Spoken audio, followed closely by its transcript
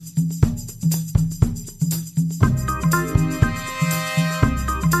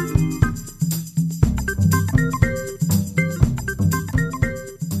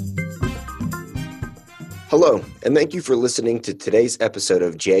Hello, and thank you for listening to today's episode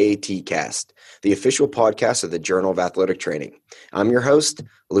of JATCast, the official podcast of the Journal of Athletic Training. I'm your host,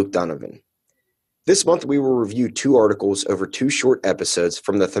 Luke Donovan. This month, we will review 2 articles over 2 short episodes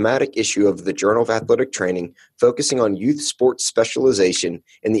from the thematic issue of the Journal of Athletic Training, focusing on youth sports specialization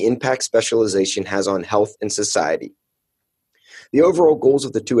and the impact specialization has on health and society. The overall goals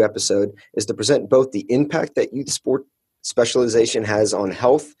of the 2 episodes is to present both the impact that youth sport specialization has on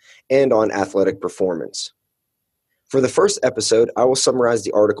health and on athletic performance. For the first episode, I will summarize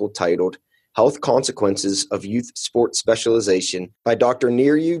the article titled Health Consequences of Youth Sports Specialization by Dr.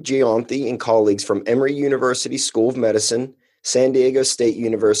 Neerju Gianthi and colleagues from Emory University School of Medicine, San Diego State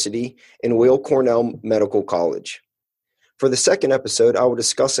University, and Weill Cornell Medical College. For the second episode, I will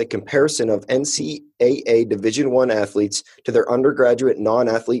discuss a comparison of NCAA Division I athletes to their undergraduate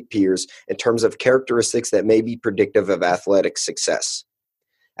non-athlete peers in terms of characteristics that may be predictive of athletic success.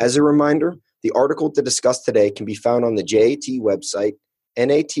 As a reminder, the article to discuss today can be found on the JAT website,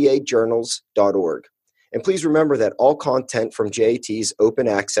 natajournals.org. And please remember that all content from JAT is open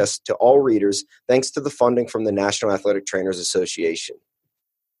access to all readers thanks to the funding from the National Athletic Trainers Association.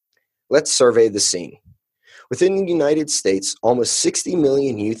 Let's survey the scene. Within the United States, almost 60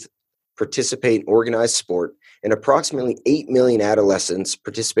 million youth participate in organized sport, and approximately 8 million adolescents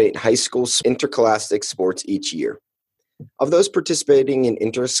participate in high school interscholastic sports each year. Of those participating in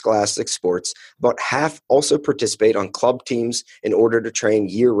interscholastic sports, about half also participate on club teams in order to train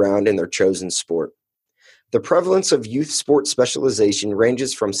year-round in their chosen sport. The prevalence of youth sports specialization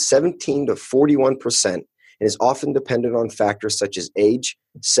ranges from 17 to 41% and is often dependent on factors such as age,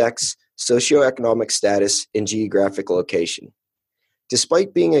 sex, socioeconomic status, and geographic location.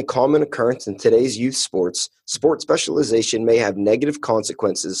 Despite being a common occurrence in today's youth sports, sport specialization may have negative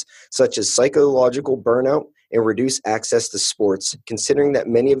consequences such as psychological burnout and reduced access to sports, considering that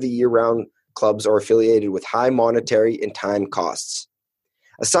many of the year-round clubs are affiliated with high monetary and time costs.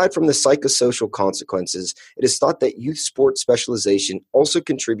 Aside from the psychosocial consequences, it is thought that youth sports specialization also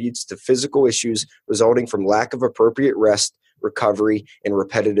contributes to physical issues resulting from lack of appropriate rest, recovery, and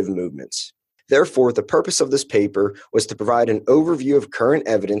repetitive movements. Therefore, the purpose of this paper was to provide an overview of current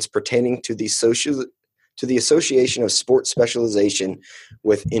evidence pertaining to the association of sports specialization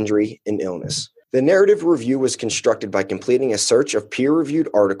with injury and illness. The narrative review was constructed by completing a search of peer-reviewed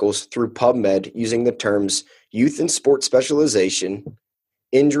articles through PubMed using the terms youth and sports specialization,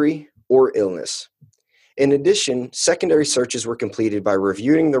 injury, or illness. In addition, secondary searches were completed by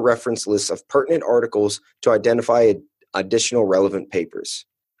reviewing the reference lists of pertinent articles to identify additional relevant papers.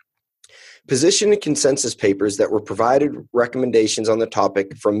 Position and consensus papers that were provided recommendations on the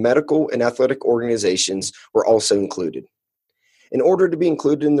topic from medical and athletic organizations were also included. In order to be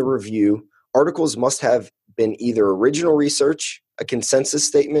included in the review, articles must have been either original research, a consensus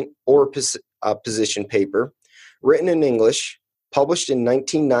statement, or a position paper, written in English, published in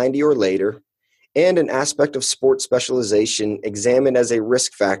 1990 or later, and an aspect of sports specialization examined as a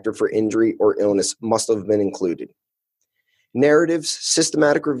risk factor for injury or illness must have been included. Narratives,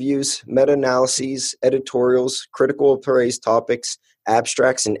 systematic reviews, meta-analyses, editorials, critical appraised topics,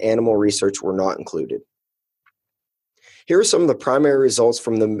 abstracts, and animal research were not included. Here are some of the primary results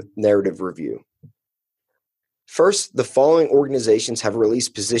from the narrative review. First, the following organizations have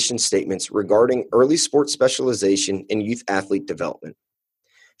released position statements regarding early sports specialization and youth athlete development: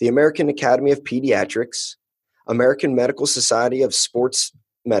 the American Academy of Pediatrics, American Medical Society of Sports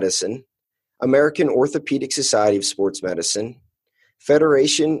Medicine, American Orthopedic Society of Sports Medicine,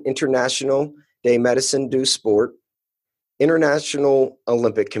 Fédération Internationale de Médecine du Sport, International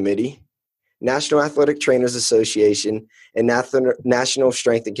Olympic Committee, National Athletic Trainers Association, and National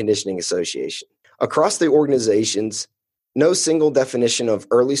Strength and Conditioning Association. Across the organizations, no single definition of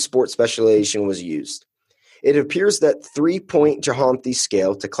early sports specialization was used. It appears that 3-point Gianthi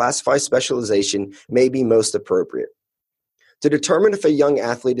scale to classify specialization may be most appropriate. To determine if a young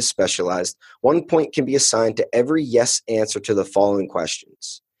athlete is specialized, 1 point can be assigned to every yes answer to the following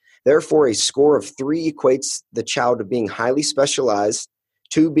questions. Therefore, a score of 3 equates the child to being highly specialized,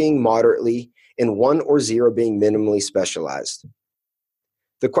 2 being moderately, and 1 or 0 being minimally specialized.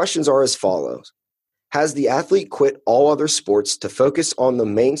 The questions are as follows. Has the athlete quit all other sports to focus on the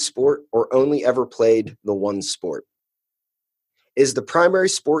main sport or only ever played the one sport? Is the primary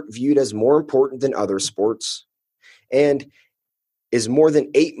sport viewed as more important than other sports? And is more than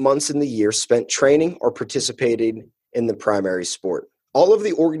 8 months in the year spent training or participating in the primary sport? All of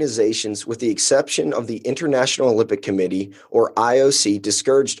the organizations, with the exception of the International Olympic Committee, or IOC,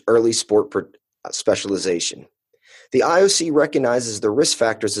 discouraged early sport specialization. The IOC recognizes the risk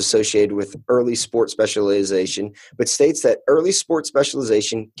factors associated with early sport specialization, but states that early sport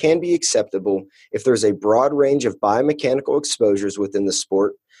specialization can be acceptable if there's a broad range of biomechanical exposures within the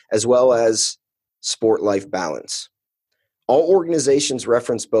sport, as well as sport-life balance. All organizations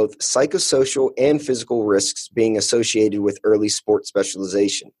reference both psychosocial and physical risks being associated with early sport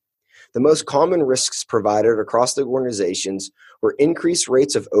specialization. The most common risks provided across the organizations were increased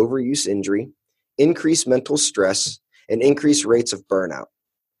rates of overuse injury, increased mental stress, and increased rates of burnout.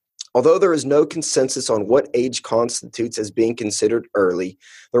 Although there is no consensus on what age constitutes as being considered early,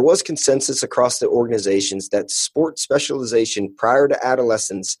 there was consensus across the organizations that sport specialization prior to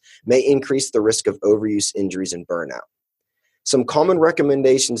adolescence may increase the risk of overuse injuries and burnout. Some common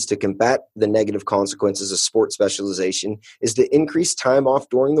recommendations to combat the negative consequences of sport specialization is to increase time off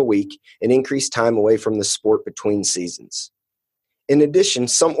during the week and increase time away from the sport between seasons. In addition,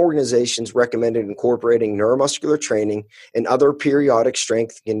 some organizations recommended incorporating neuromuscular training and other periodic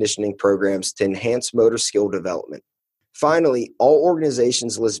strength conditioning programs to enhance motor skill development. Finally, all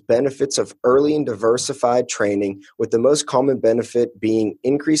organizations list benefits of early and diversified training, with the most common benefit being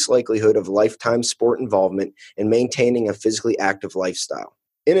increased likelihood of lifetime sport involvement and maintaining a physically active lifestyle.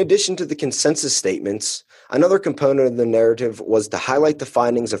 In addition to the consensus statements, another component of the narrative was to highlight the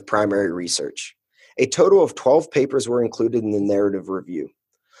findings of primary research. A total of 12 papers were included in the narrative review.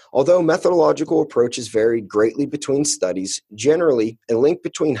 Although methodological approaches varied greatly between studies, generally, a link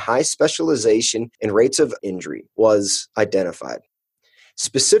between high specialization and rates of injury was identified.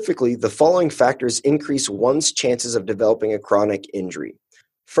 Specifically, the following factors increase one's chances of developing a chronic injury.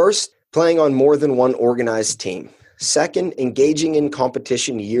 First, playing on more than one organized team. Second, engaging in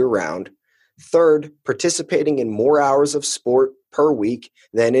competition year-round. Third, participating in more hours of sport per week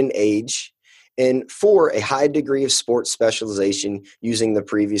than in age. And 4, a high degree of sports specialization using the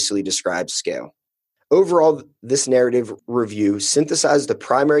previously described scale. Overall, this narrative review synthesized the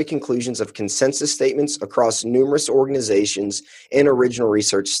primary conclusions of consensus statements across numerous organizations and original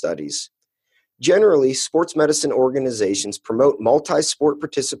research studies. Generally, sports medicine organizations promote multi-sport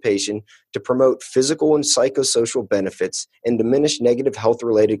participation to promote physical and psychosocial benefits and diminish negative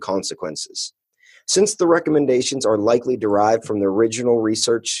health-related consequences. Since the recommendations are likely derived from the original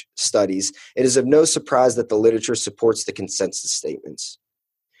research studies, it is of no surprise that the literature supports the consensus statements.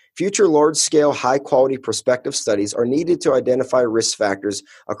 Future large-scale, high-quality prospective studies are needed to identify risk factors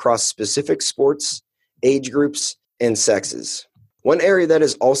across specific sports, age groups, and sexes. One area that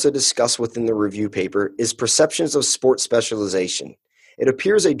is also discussed within the review paper is perceptions of sport specialization. It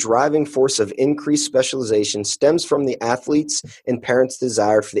appears a driving force of increased specialization stems from the athletes' and parents'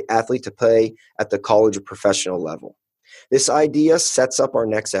 desire for the athlete to play at the college or professional level. This idea sets up our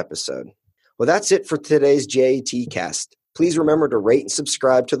next episode. Well, that's it for today's JATcast. Please remember to rate and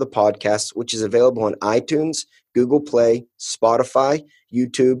subscribe to the podcast, which is available on iTunes, Google Play, Spotify,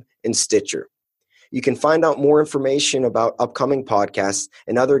 YouTube, and Stitcher. You can find out more information about upcoming podcasts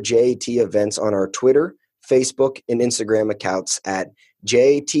and other JAT events on our Twitter, Facebook, and Instagram accounts at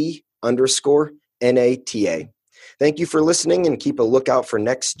JAT_NATA. Thank you for listening and keep a lookout for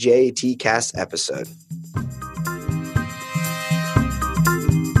next JATcast episode.